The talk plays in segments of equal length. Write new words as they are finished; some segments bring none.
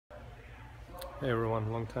Hey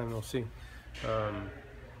everyone, long time no see.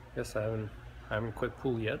 Yes, I haven't quit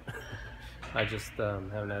pool yet. I just haven't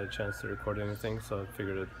had a chance to record anything, so I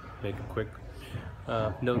figured I'd make a quick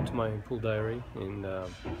note to my pool diary and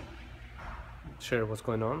share what's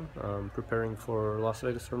going on. Preparing for Las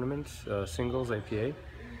Vegas tournament, singles APA.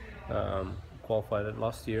 Qualified it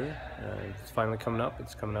last year. It's finally coming up.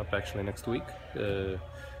 It's coming up actually next week.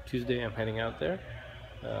 Tuesday, I'm heading out there.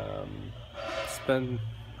 Spend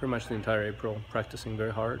pretty much the entire April practicing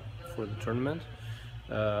very hard for the tournament.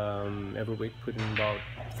 Every week putting about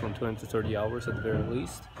from 20 to 30 hours at the very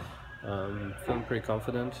least. Feeling pretty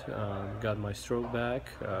confident. Got my stroke back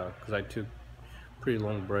because I took pretty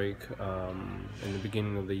long break in the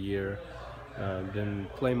beginning of the year. Didn't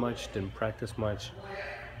play much, didn't practice much,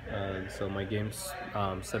 so my game's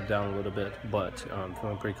set down a little bit, but I'm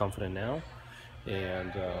feeling pretty confident now,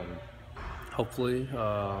 and hopefully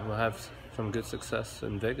we'll have some good success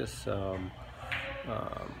in Vegas.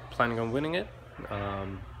 Planning on winning it.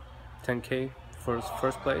 10K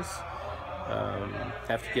first place.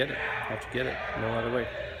 Have to get it, no other way.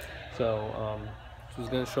 So just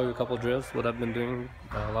gonna show you a couple of drills, what I've been doing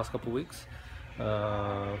last couple of weeks.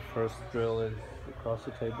 First drill is across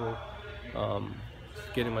the table,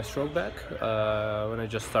 getting my stroke back. When I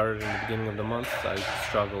just started in the beginning of the month, I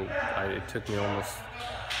struggled. It took me almost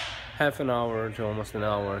half an hour to almost an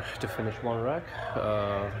hour to finish one rack.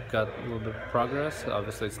 Got a little bit of progress.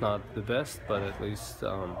 Obviously it's not the best, but at least you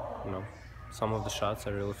know, some of the shots I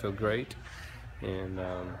really feel great, and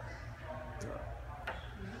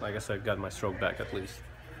like I said, got my stroke back at least.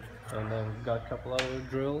 And then got a couple other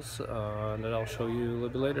drills that I'll show you a little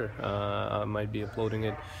bit later. I might be uploading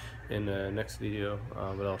it in the next video,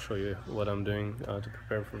 but I'll show you what I'm doing to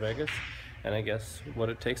prepare for Vegas, and I guess what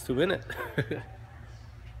it takes to win it.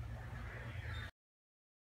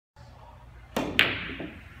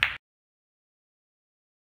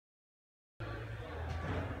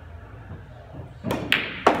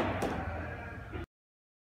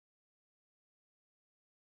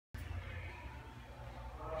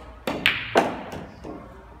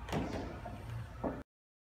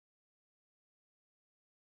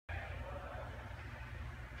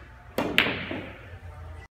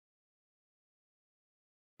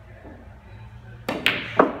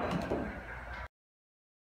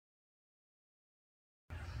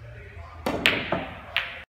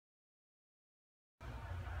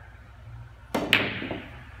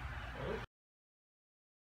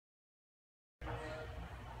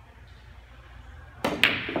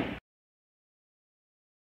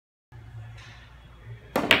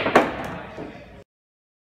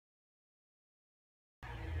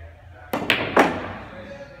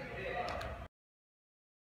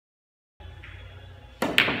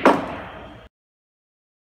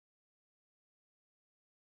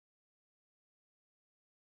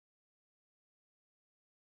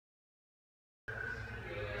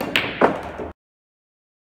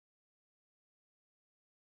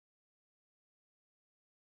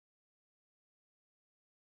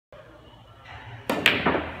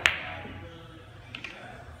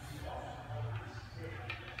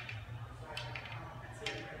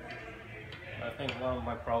 I think one of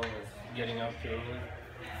my problems is getting out too early,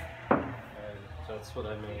 and that's what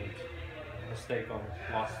I made a mistake on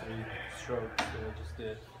last 3 strokes that I just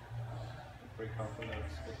did. I'm pretty confident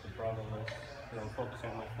that's what the problem is. I'm focusing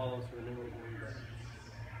on my follow through and everything, but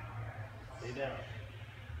stay down.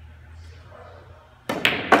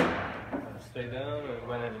 Stay down and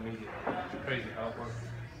went in immediately. It's crazy how it works.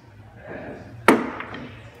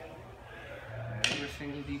 Every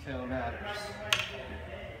single detail matters.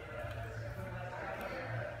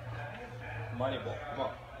 Moneyball, come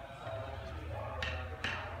on.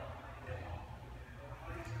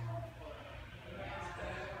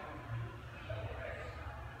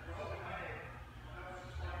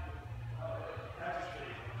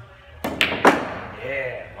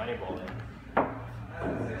 Yeah, Moneyball.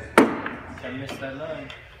 Can't miss that line.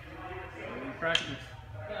 We practice.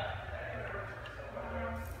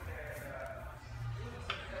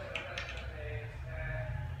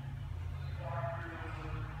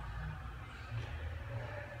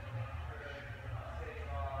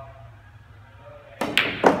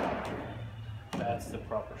 That's the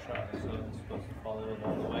proper shot, so it's supposed to follow it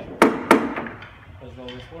all the way. Doesn't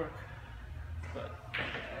always work, but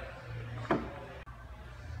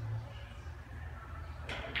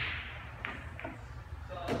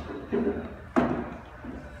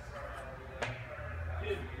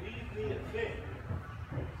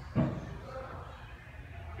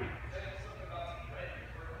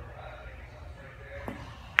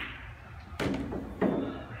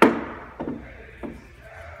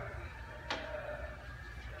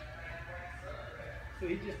So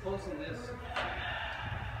he just posted this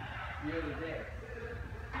the other day.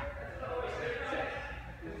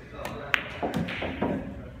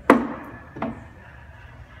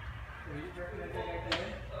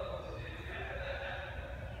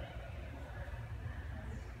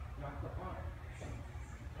 Not the hunt,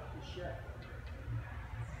 not the chef.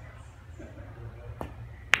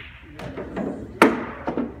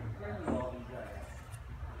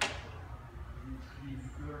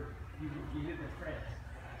 You live in France.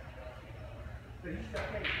 But he's got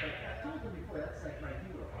things, like I told him before, that's like my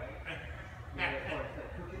hero, right? You know, as far as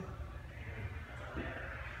like cooking.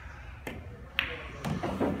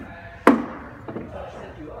 I'll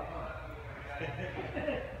set you up, huh?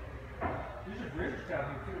 There's a bridge down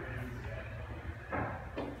here too.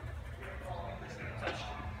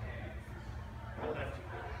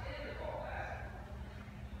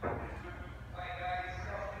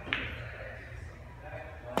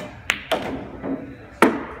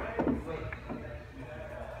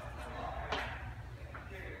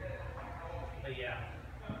 Yeah.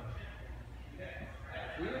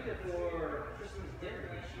 We looked at for Christmas dinner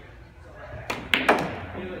this year.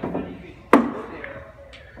 You know, it's funny, you could go there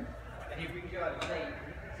and he brings you out a plate.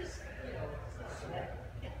 Just, you know, it's a snack.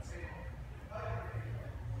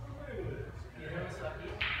 You know, so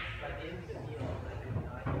by the end of the meal,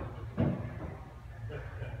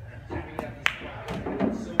 we have these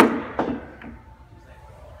flowers. So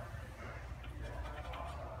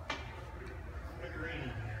rich.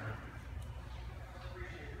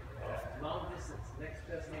 Long distance, next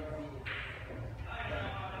best name to be.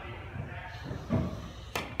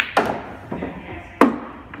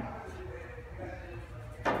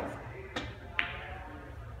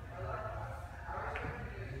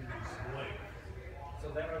 So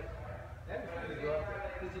that was rough.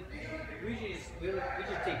 We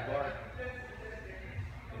just take bark.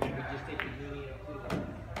 And then we just take the meaning of food.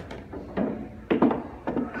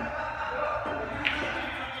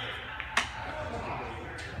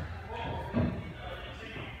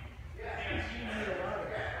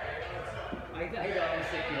 I always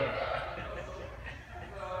take you up.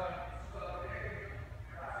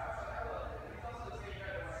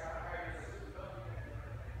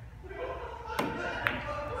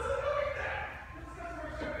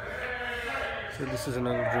 So this is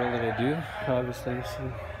another drill that I do. Obviously, you see,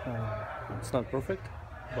 it's not perfect,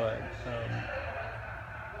 but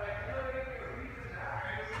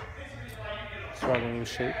it's rather in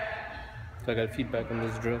shape. So I got feedback on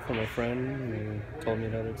this drill from a friend who told me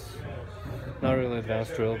that it's not really an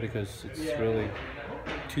advanced drill because it's really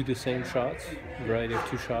two the same shots, a variety of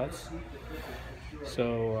two shots.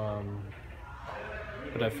 So,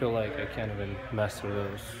 but I feel like I can't even master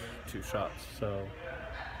those two shots. So,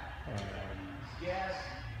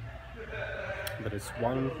 but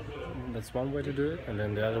that's one way to do it, and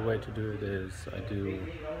then the other way to do it is I do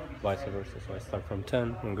vice versa. So I start from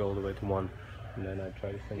 10 and go all the way to 1. And then I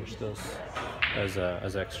try to finish this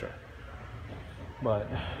as extra. But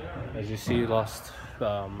as you see, I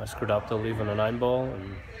screwed up the leave on a 9 ball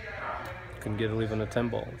and couldn't get a leave on a 10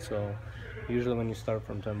 ball. So usually when you start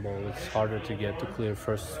from 10 ball, it's harder to get to clear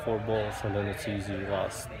first 4 balls, and then it's easy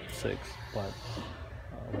last 6. But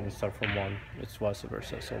when you start from 1, it's vice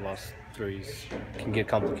versa. So last 3s can get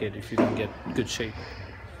complicated if you don't get good shape.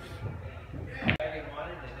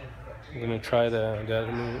 I'm gonna try the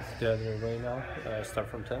other move the other way now. Start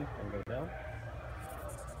from 10 and go down.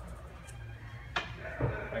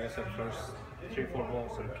 Like I said, first 3-4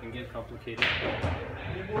 balls so it can get complicated.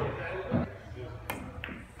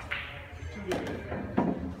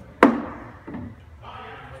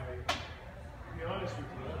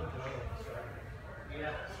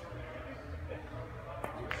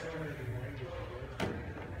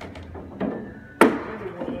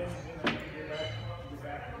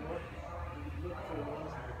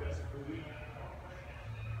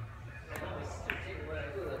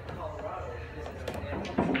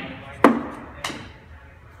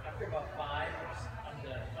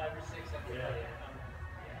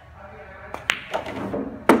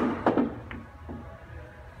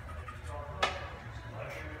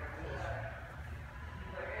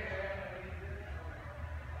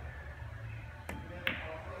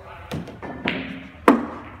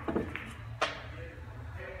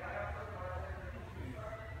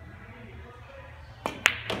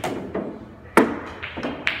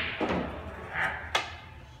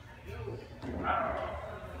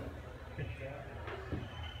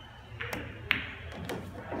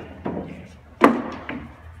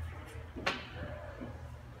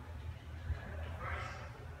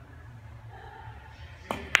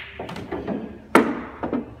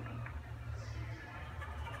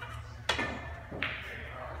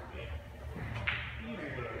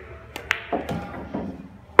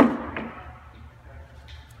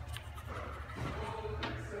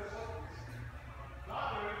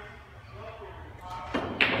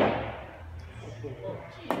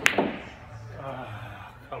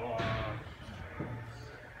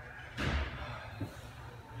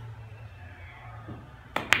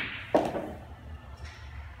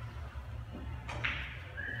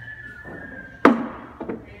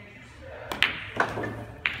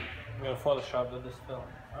 Photoshop with this film.